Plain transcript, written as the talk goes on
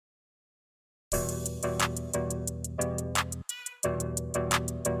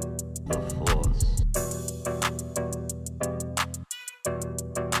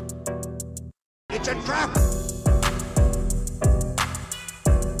It's a trap!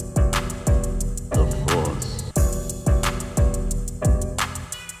 The Force.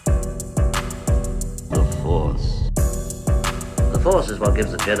 The Force. The Force is what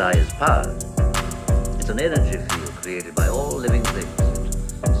gives the Jedi his power. It's an energy field created by all living things.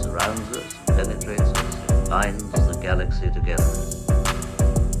 It surrounds us, penetrates us, it binds the galaxy together.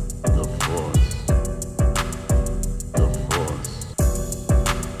 The Force. The Force.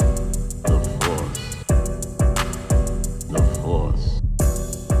 The Force. The Force.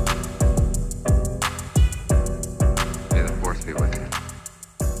 May the Force be with you.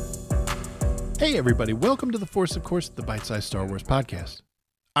 Hey everybody, welcome to The Force, of course, the bite-sized Star Wars podcast.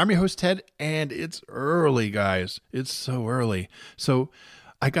 I'm your host, Ted, and it's early, guys. It's so early. So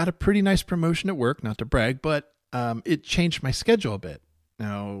I got a pretty nice promotion at work, not to brag, but it changed my schedule a bit.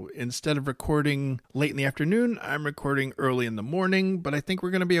 Now, instead of recording late in the afternoon, I'm recording early in the morning, but I think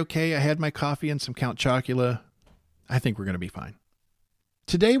we're going to be okay. I had my coffee and some Count Chocula. I think we're going to be fine.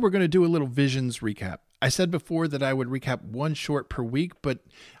 Today, we're going to do a little Visions recap. I said before that I would recap one short per week, but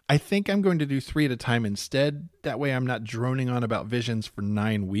I think I'm going to do 3 at a time instead. That way I'm not droning on about Visions for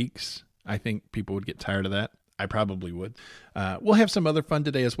 9 weeks. I think people would get tired of that. I probably would. We'll have some other fun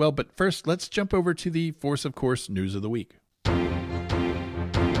today as well, but first let's jump over to the Force, of course, news of the week.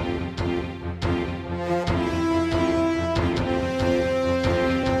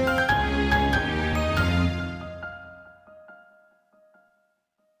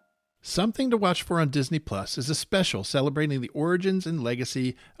 Something to watch for on Disney Plus is a special celebrating the origins and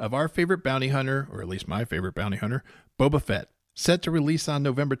legacy of our favorite bounty hunter, or at least my favorite bounty hunter, Boba Fett. Set to release on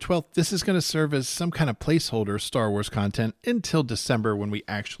November 12th, this is going to serve as some kind of placeholder of Star Wars content until December when we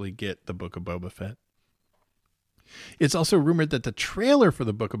actually get the Book of Boba Fett. It's also rumored that the trailer for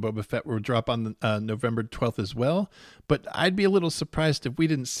the Book of Boba Fett will drop on November 12th as well, but I'd be a little surprised if we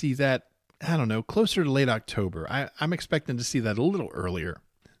didn't see that, I don't know, closer to late October. I'm expecting to see that a little earlier.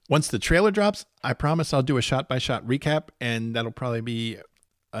 Once the trailer drops, I promise I'll do a shot-by-shot recap, and that'll probably be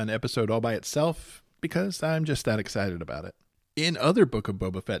an episode all by itself because I'm just that excited about it. In other Book of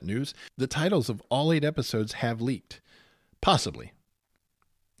Boba Fett news, the titles of all 8 episodes have leaked. Possibly.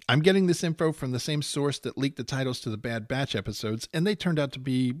 I'm getting this info from the same source that leaked the titles to the Bad Batch episodes, and they turned out to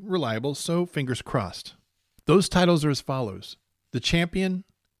be reliable, so fingers crossed. Those titles are as follows: The Champion,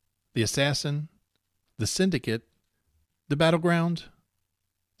 The Assassin, The Syndicate, The Battleground,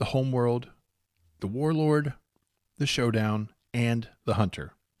 The Homeworld, The Warlord, The Showdown, and The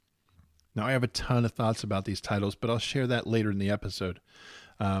Hunter. Now, I have a ton of thoughts about these titles, but I'll share that later in the episode.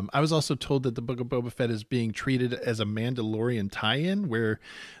 I was also told that the Book of Boba Fett is being treated as a Mandalorian tie-in, where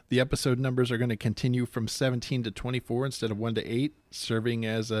the episode numbers are going to continue from 17 to 24 instead of 1 to 8, serving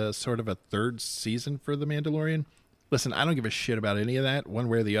as a sort of a third season for The Mandalorian. Listen, I don't give a shit about any of that, one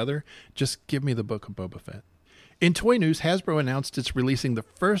way or the other. Just give me the Book of Boba Fett. In toy news, Hasbro announced it's releasing the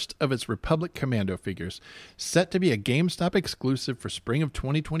first of its Republic Commando figures. Set to be a GameStop exclusive for spring of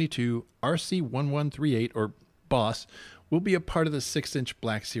 2022, RC1138, or Boss, will be a part of the 6-inch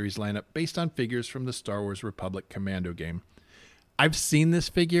Black Series lineup based on figures from the Star Wars Republic Commando game. I've seen this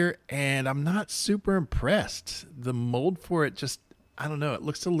figure, and I'm not super impressed. The mold for it just, I don't know, it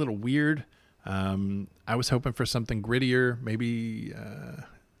looks a little weird. I was hoping for something grittier, maybe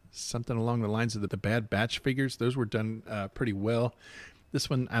something along the lines of the Bad Batch figures. Those were done pretty well. This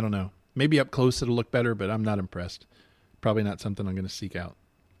one, I don't know. Maybe up close it'll look better, but I'm not impressed. Probably not something I'm going to seek out.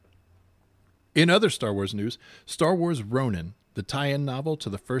 In other Star Wars news, Star Wars Ronin, the tie-in novel to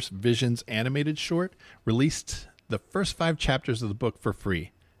the first Visions animated short, released the first 5 chapters of the book for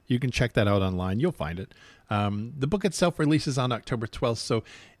free. You can check that out online. You'll find it. The book itself releases on October 12th, so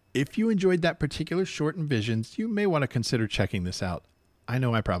if you enjoyed that particular short in Visions, you may want to consider checking this out. I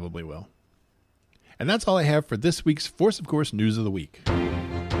know I probably will. And that's all I have for this week's Force, of course, News of the Week.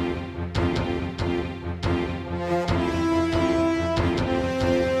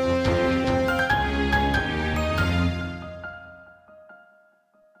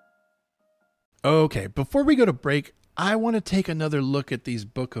 Okay, before we go to break, I want to take another look at these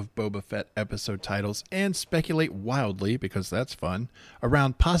Book of Boba Fett episode titles and speculate wildly, because that's fun,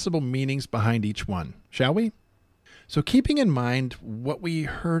 around possible meanings behind each one. Shall we? So keeping in mind what we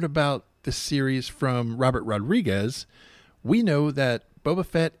heard about the series from Robert Rodriguez, we know that Boba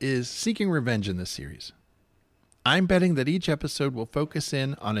Fett is seeking revenge in this series. I'm betting that each episode will focus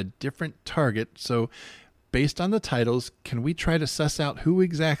in on a different target, so based on the titles, can we try to suss out who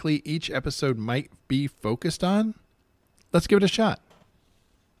exactly each episode might be focused on? Let's give it a shot.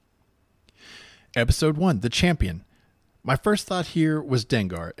 Episode 1, The Champion. My first thought here was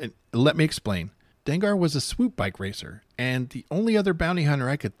Dengar, and let me explain. Dengar was a swoop bike racer, and the only other bounty hunter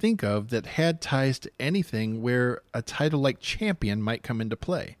I could think of that had ties to anything where a title like champion might come into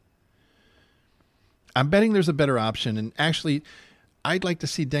play. I'm betting there's a better option, and actually, I'd like to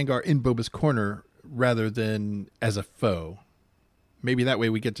see Dengar in Boba's corner rather than as a foe. Maybe that way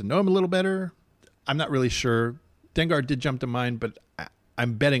we get to know him a little better. I'm not really sure. Dengar did jump to mind, but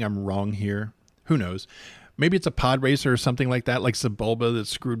I'm betting I'm wrong here. Who knows? Maybe it's a pod racer or something like that, like Sebulba that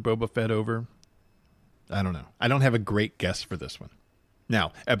screwed Boba Fett over. I don't know. I don't have a great guess for this one.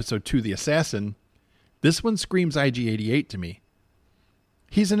 Now, episode 2, The Assassin. This one screams IG-88 to me.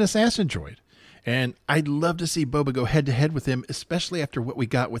 He's an assassin droid, and I'd love to see Boba go head-to-head with him, especially after what we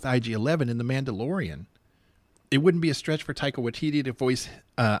got with IG-11 in The Mandalorian. It wouldn't be a stretch for Taika Waititi to voice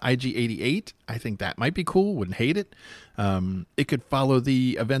IG-88. I think that might be cool. Wouldn't hate it. It could follow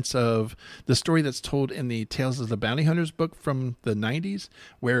the events of the story that's told in the Tales of the Bounty Hunters book from the 90s,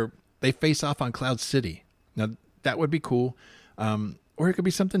 where they face off on Cloud City. Now, that would be cool. Or it could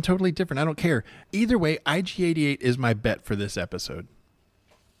be something totally different. I don't care. Either way, IG-88 is my bet for this episode.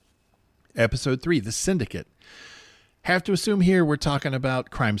 Episode 3, The Syndicate. Have to assume here we're talking about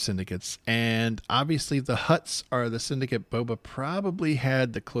crime syndicates. And obviously the Hutts are the syndicate Boba probably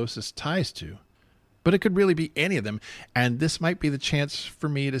had the closest ties to. But it could really be any of them. And this might be the chance for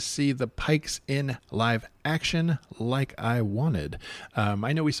me to see the Pikes in live action like I wanted.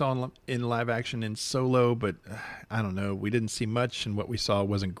 I know we saw in live action in Solo, but I don't know. We didn't see much, and what we saw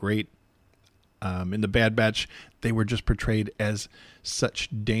wasn't great. In the Bad Batch, they were just portrayed as such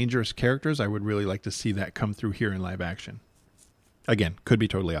dangerous characters. I would really like to see that come through here in live action. Again, could be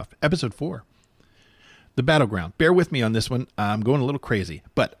totally off. Episode 4. The Battleground. Bear with me on this one. I'm going a little crazy,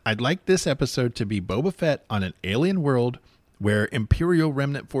 but I'd like this episode to be Boba Fett on an alien world where Imperial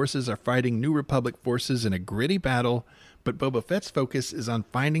remnant forces are fighting New Republic forces in a gritty battle, but Boba Fett's focus is on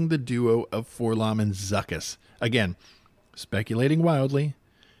finding the duo of 4-LOM and Zuckuss. Again, speculating wildly,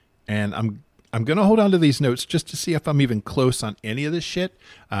 and I'm going to hold on to these notes just to see if I'm even close on any of this shit.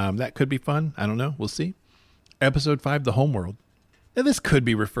 That could be fun. I don't know. We'll see. Episode 5, The Homeworld. Now, this could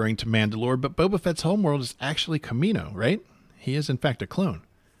be referring to Mandalore, but Boba Fett's homeworld is actually Kamino, right? He is, in fact, a clone.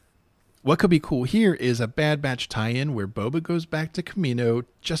 What could be cool here is a Bad Batch tie-in where Boba goes back to Kamino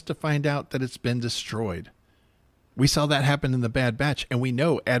just to find out that it's been destroyed. We saw that happen in the Bad Batch, and we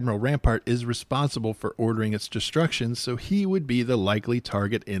know Admiral Rampart is responsible for ordering its destruction, so he would be the likely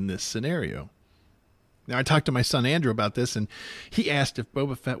target in this scenario. Now, I talked to my son Andrew about this, and he asked if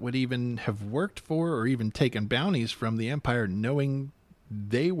Boba Fett would even have worked for or even taken bounties from the Empire knowing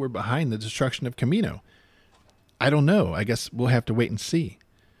they were behind the destruction of Kamino. I don't know. I guess we'll have to wait and see.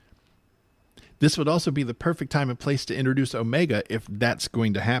 This would also be the perfect time and place to introduce Omega if that's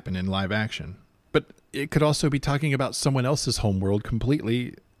going to happen in live action. But it could also be talking about someone else's homeworld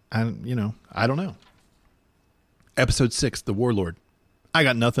completely. I don't know. Episode 6, The Warlord. I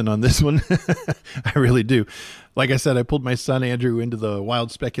got nothing on this one. I really do. Like I said, I pulled my son Andrew into the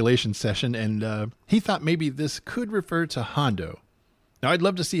wild speculation session, and he thought maybe this could refer to Hondo. Now, I'd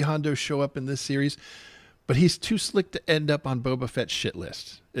love to see Hondo show up in this series, but he's too slick to end up on Boba Fett's shit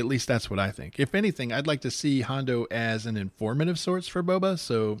list. At least that's what I think. If anything, I'd like to see Hondo as an informant of sorts for Boba,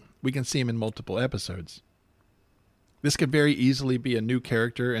 so we can see him in multiple episodes. This could very easily be a new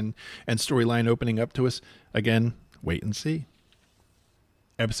character and storyline opening up to us. Again, wait and see.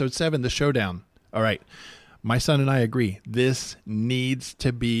 Episode 7, The Showdown. All right. My son and I agree. This needs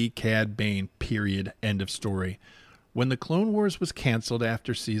to be Cad Bane, period. End of story. When the Clone Wars was canceled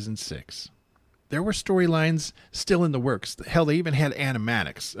after Season 6, there were storylines still in the works. Hell, they even had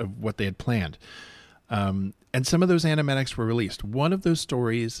animatics of what they had planned. And some of those animatics were released. One of those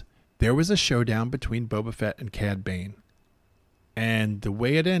stories, there was a showdown between Boba Fett and Cad Bane. And the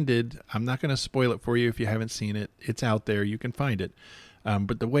way it ended, I'm not going to spoil it for you if you haven't seen it. It's out there. You can find it.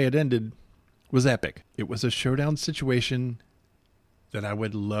 But the way it ended was epic. It was a showdown situation that I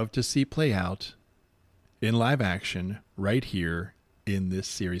would love to see play out in live action right here in this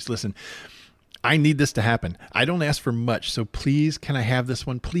series. Listen, I need this to happen. I don't ask for much, so please, can I have this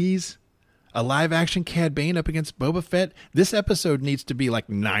one? Please? A live action Cad Bane up against Boba Fett? This episode needs to be like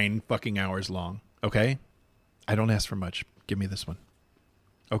 9 fucking hours long, okay? I don't ask for much. Give me this one.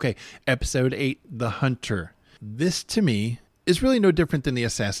 Okay, episode 8, The Hunter. This, to me, is really no different than The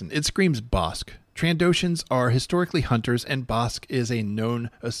Assassin. It screams Bossk. Trandoshans are historically hunters, and Bossk is a known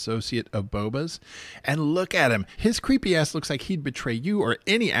associate of Boba's. And look at him. His creepy ass looks like he'd betray you or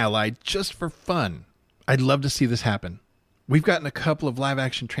any ally just for fun. I'd love to see this happen. We've gotten a couple of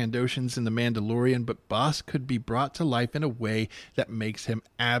live-action Trandoshans in The Mandalorian, but Bossk could be brought to life in a way that makes him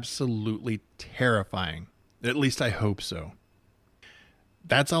absolutely terrifying. At least I hope so.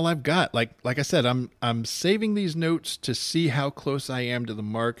 that's all I've got. Like I said, I'm saving these notes to see how close I am to the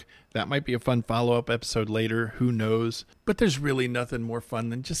mark. That might be a fun follow-up episode later. Who knows? But there's really nothing more fun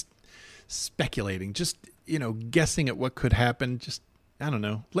than just speculating, just, guessing at what could happen. Just, I don't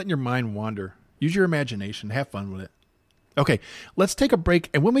know, letting your mind wander. Use your imagination. Have fun with it. Okay, let's take a break.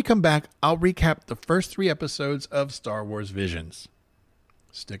 And when we come back, I'll recap the first 3 episodes of Star Wars Visions.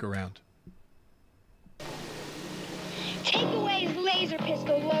 Stick around. Take away his laser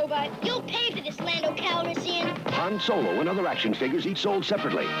pistol, Lobot. You'll pay for this, Lando Calrissian. Han Solo and other action figures each sold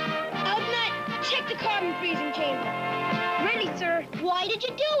separately. Outnut, check the carbon freezing chamber. Ready, sir. Why did you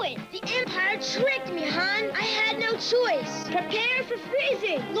do it? The Empire tricked me, Han. I had no choice. Prepare for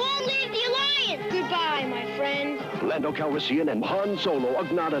freezing. Long live the Alliance. Goodbye, my friend. Lando Calrissian and Han Solo,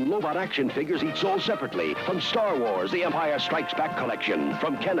 Ugnaught, and Lobot action figures each sold separately from Star Wars, The Empire Strikes Back collection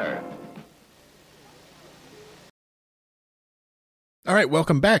from Kenner. All right,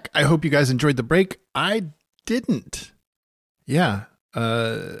 welcome back. I hope you guys enjoyed the break. I didn't. Yeah,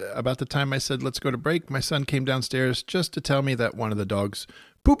 about the time I said let's go to break, my son came downstairs just to tell me that one of the dogs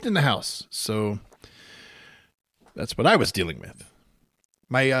pooped in the house. So that's what I was dealing with.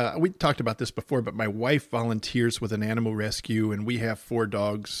 We talked about this before, but my wife volunteers with an animal rescue, and we have 4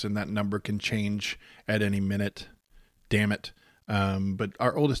 dogs, and that number can change at any minute. Damn it. But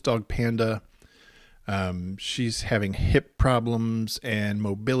our oldest dog, Panda, she's having hip problems and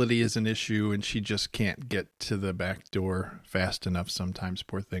mobility is an issue, and she just can't get to the back door fast enough sometimes,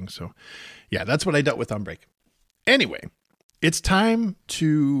 poor thing. So yeah, that's what I dealt with on break. Anyway, it's time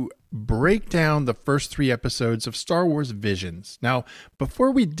to break down the first 3 episodes of Star Wars Visions. Now,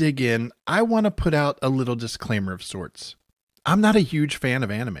 before we dig in, I want to put out a little disclaimer of sorts. I'm not a huge fan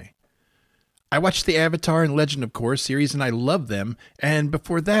of anime. I watched the Avatar and Legend of Korra series and I love them. And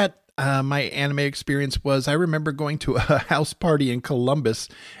before that, my anime experience was, I remember going to a house party in Columbus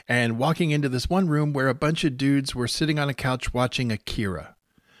and walking into this one room where a bunch of dudes were sitting on a couch watching Akira.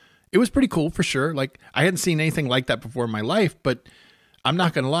 It was pretty cool for sure. Like, I hadn't seen anything like that before in my life, but I'm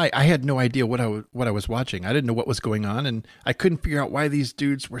not going to lie, I had no idea what I was watching. I didn't know what was going on, and I couldn't figure out why these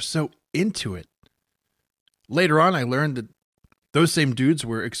dudes were so into it. Later on, I learned that those same dudes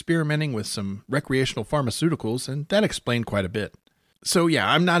were experimenting with some recreational pharmaceuticals, and that explained quite a bit. So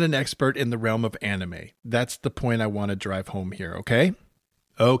yeah, I'm not an expert in the realm of anime. That's the point I want to drive home here, okay?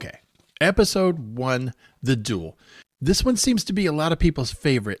 Okay. Episode 1, The Duel. This one seems to be a lot of people's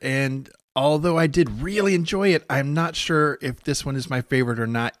favorite, and although I did really enjoy it, I'm not sure if this one is my favorite or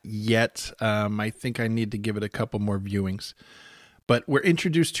not yet. I think I need to give it a couple more viewings. But we're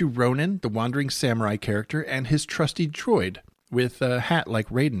introduced to Ronin, the wandering samurai character, and his trusty droid with a hat like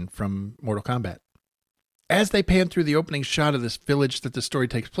Raiden from Mortal Kombat. As they pan through the opening shot of this village that the story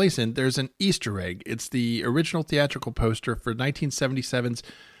takes place in, there's an Easter egg. It's the original theatrical poster for 1977's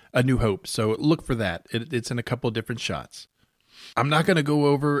A New Hope, so look for that. It's in a couple of different shots. I'm not going to go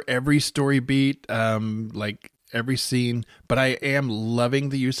over every story beat, like every scene, but I am loving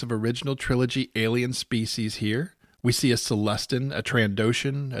the use of original trilogy alien species here. We see a Celestin, a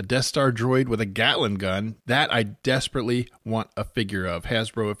Trandoshan, a Death Star droid with a Gatling gun. That I desperately want a figure of.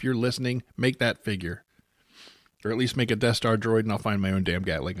 Hasbro, if you're listening, make that figure. Or at least make a Death Star droid and I'll find my own damn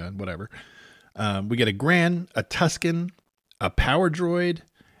Gatling gun, whatever. We get a Gran, a Tusken, a Power Droid,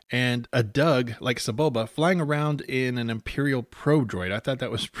 and a Doug, like Sebulba, flying around in an Imperial Pro Droid. I thought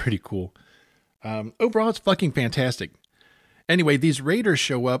that was pretty cool. Overall, it's fucking fantastic. Anyway, these raiders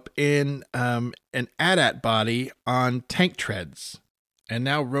show up in an AT-AT body on tank treads. And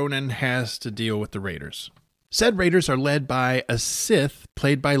now Ronin has to deal with the raiders. Said raiders are led by a Sith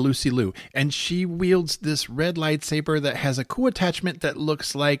played by Lucy Liu, and she wields this red lightsaber that has a cool attachment that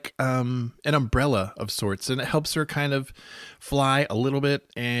looks like an umbrella of sorts, and it helps her kind of fly a little bit,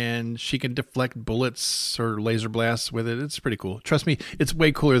 and she can deflect bullets or laser blasts with it. It's pretty cool. Trust me, it's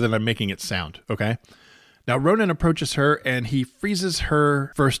way cooler than I'm making it sound, okay? Now Ronin approaches her, and he freezes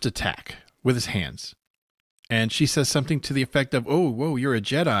her first attack with his hands. And she says something to the effect of, "Oh, whoa, you're a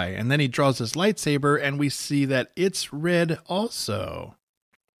Jedi." And then he draws his lightsaber and we see that it's red also.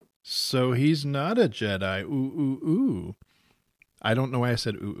 So he's not a Jedi. Ooh, ooh, ooh. I don't know why I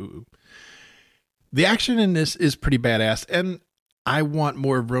said ooh, ooh, ooh. The action in this is pretty badass, and I want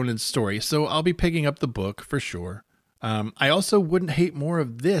more of Ronin's story, so I'll be picking up the book for sure. I also wouldn't hate more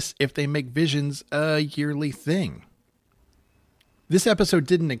of this if they make Visions a yearly thing. This episode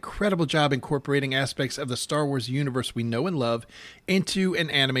did an incredible job incorporating aspects of the Star Wars universe we know and love into an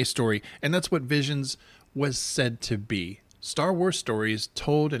anime story, and that's what Visions was said to be. Star Wars stories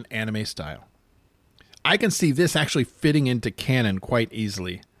told in anime style. I can see this actually fitting into canon quite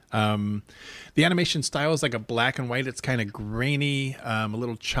easily. The animation style is like a black and white. It's kind of grainy, a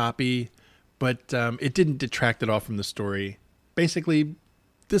little choppy, but it didn't detract at all from the story. Basically,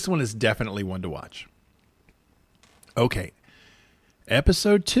 this one is definitely one to watch. Okay,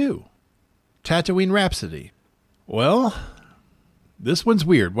 episode 2, Tatooine Rhapsody. Well, this one's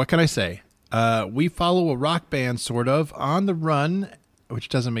weird. What can I say? We follow a rock band, sort of, on the run, which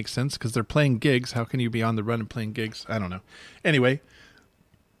doesn't make sense because they're playing gigs. How can you be on the run and playing gigs? I don't know. Anyway,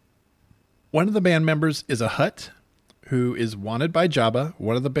 one of the band members is a Hutt who is wanted by Jabba.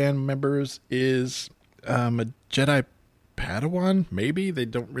 One of the band members is a Jedi Padawan, maybe. They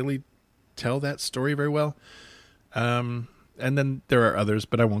don't really tell that story very well. And then there are others,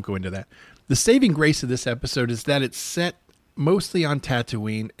 but I won't go into that. The saving grace of this episode is that it's set mostly on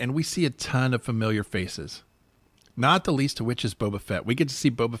Tatooine, and we see a ton of familiar faces. Not the least of which is Boba Fett. We get to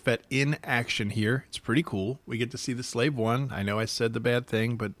see Boba Fett in action here. It's pretty cool. We get to see the Slave One. I know I said the bad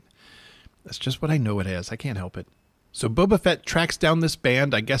thing, but that's just what I know it as. I can't help it. So Boba Fett tracks down this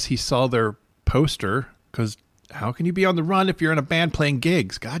band. I guess he saw their poster, because how can you be on the run if you're in a band playing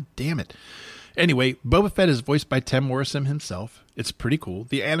gigs? God damn it. Anyway, Boba Fett is voiced by Tim Morrison himself. It's pretty cool.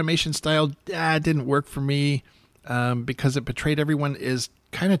 The animation style didn't work for me because it portrayed everyone as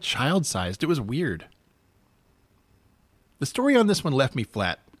kind of child-sized. It was weird. The story on this one left me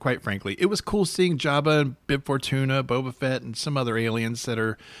flat, quite frankly. It was cool seeing Jabba and Bib Fortuna, Boba Fett, and some other aliens that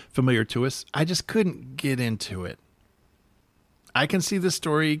are familiar to us. I just couldn't get into it. I can see the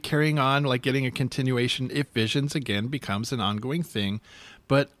story carrying on, like getting a continuation if Visions again becomes an ongoing thing,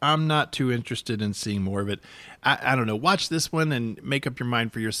 but I'm not too interested in seeing more of it. I don't know. Watch this one and make up your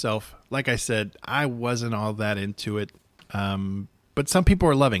mind for yourself. Like I said, I wasn't all that into it, but some people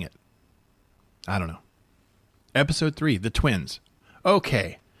are loving it. I don't know. Episode 3, The Twins.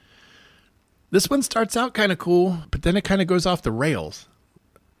 Okay. This one starts out kind of cool, but then it kind of goes off the rails.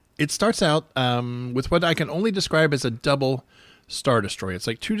 It starts out with what I can only describe as a double Star Destroyer. It's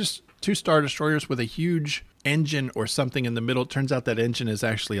like two Star Destroyers with a huge engine or something in the middle. It turns out that engine is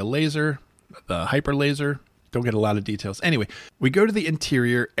actually a laser, the hyper laser. Don't get a lot of details. Anyway, we go to the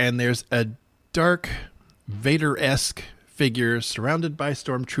interior, and there's a dark Vader-esque figure surrounded by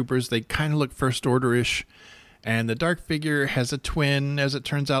stormtroopers. They kind of look First Order-ish. And the dark figure has a twin, as it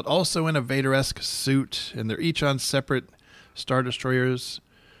turns out, also in a Vader-esque suit. And they're each on separate Star Destroyers.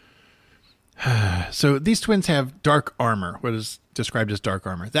 So these twins have dark armor, what is described as dark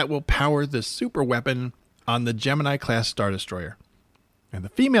armor, that will power the super weapon on the Gemini-class Star Destroyer. And the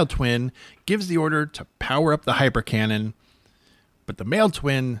female twin gives the order to power up the hypercannon, but the male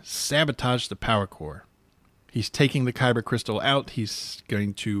twin sabotaged the power core. He's taking the Kyber crystal out. He's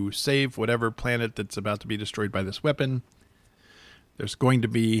going to save whatever planet that's about to be destroyed by this weapon. There's going to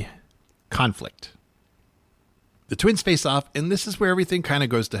be conflict. The twins face off, and this is where everything kind of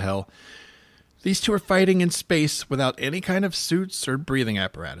goes to hell. These two are fighting in space without any kind of suits or breathing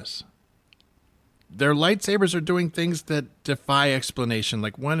apparatus. Their lightsabers are doing things that defy explanation.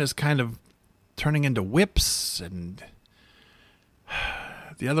 Like one is kind of turning into whips, and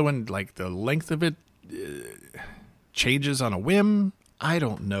the other one, like the length of it, changes on a whim. I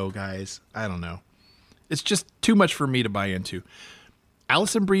don't know, guys. I don't know. It's just too much for me to buy into.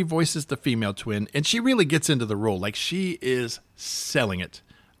 Alison Brie voices the female twin, and she really gets into the role. Like, she is selling it.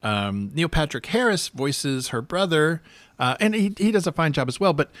 Neil Patrick Harris voices her brother, and he does a fine job as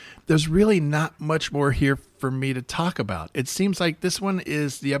well, but there's really not much more here for me to talk about. It seems like this one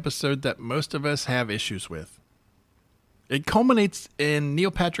is the episode that most of us have issues with. It culminates in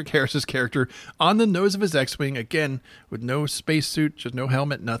Neil Patrick Harris's character on the nose of his X-Wing, again, with no spacesuit, just no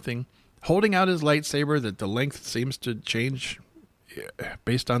helmet, nothing, holding out his lightsaber that the length seems to change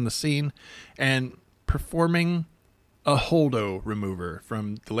based on the scene, and performing a holdo remover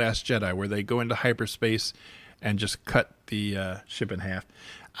from The Last Jedi, where they go into hyperspace and just cut the ship in half.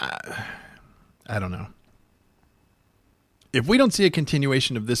 I don't know. If we don't see a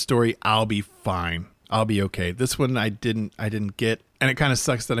continuation of this story, I'll be fine. I'll be okay. This one I didn't get, and it kind of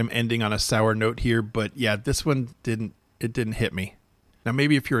sucks that I'm ending on a sour note here, but yeah, this one didn't hit me. Now,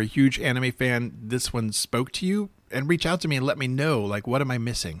 maybe if you're a huge anime fan, this one spoke to you, and reach out to me and let me know, like, what am I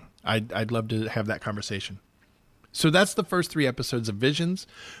missing? I'd love to have that conversation. So that's the first 3 episodes of Visions.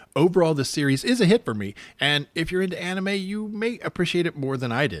 Overall, the series is a hit for me, and if you're into anime, you may appreciate it more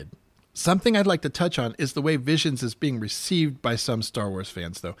than I did. Something I'd like to touch on is the way Visions is being received by some Star Wars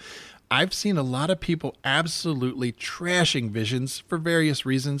fans, though. I've seen a lot of people absolutely trashing Visions for various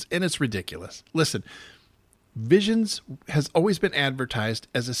reasons, and it's ridiculous. Listen, Visions has always been advertised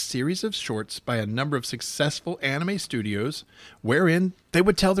as a series of shorts by a number of successful anime studios, wherein they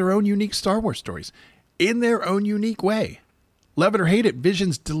would tell their own unique Star Wars stories in their own unique way. Love it or hate it,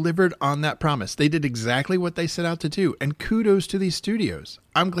 Visions delivered on that promise. They did exactly what they set out to do, and kudos to these studios.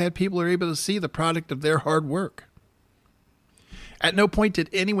 I'm glad people are able to see the product of their hard work. At no point did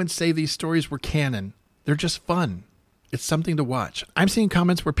anyone say these stories were canon. They're just fun. It's something to watch. I'm seeing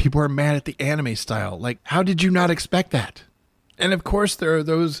comments where people are mad at the anime style. Like, how did you not expect that? And of course, there are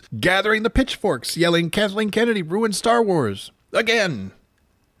those gathering the pitchforks, yelling, Kathleen Kennedy ruined Star Wars. Again.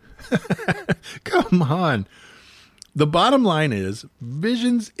 Come on. The bottom line is,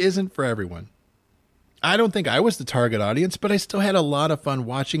 Visions isn't for everyone. I don't think I was the target audience, but I still had a lot of fun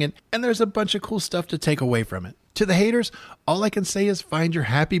watching it, and there's a bunch of cool stuff to take away from it. To the haters, all I can say is find your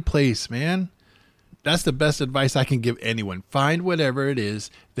happy place, man. That's the best advice I can give anyone. Find whatever it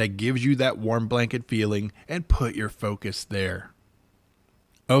is that gives you that warm blanket feeling and put your focus there.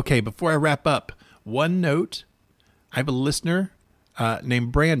 Okay, before I wrap up, one note. I have a listener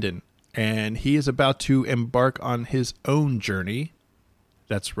named Brandon, and he is about to embark on his own journey.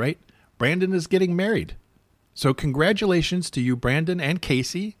 That's right. Brandon is getting married. So congratulations to you, Brandon, and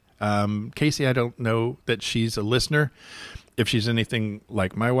Casey. Casey, I don't know that she's a listener. If she's anything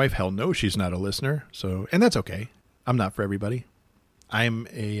like my wife, hell no, she's not a listener. So, and that's okay. I'm not for everybody. I'm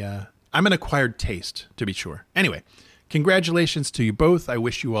an acquired taste, to be sure. Anyway, congratulations to you both. I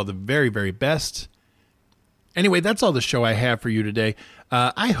wish you all the very, very best. Anyway, that's all the show I have for you today.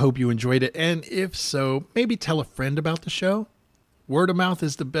 I hope you enjoyed it. And if so, maybe tell a friend about the show. Word of mouth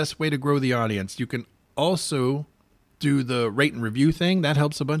is the best way to grow the audience. You can also do the rate and review thing. That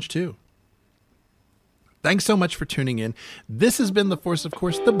helps a bunch too. Thanks so much for tuning in. This has been The Force, of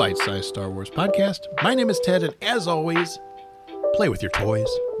course, the Bite-Sized Star Wars podcast. My name is Ted, and as always, play with your toys.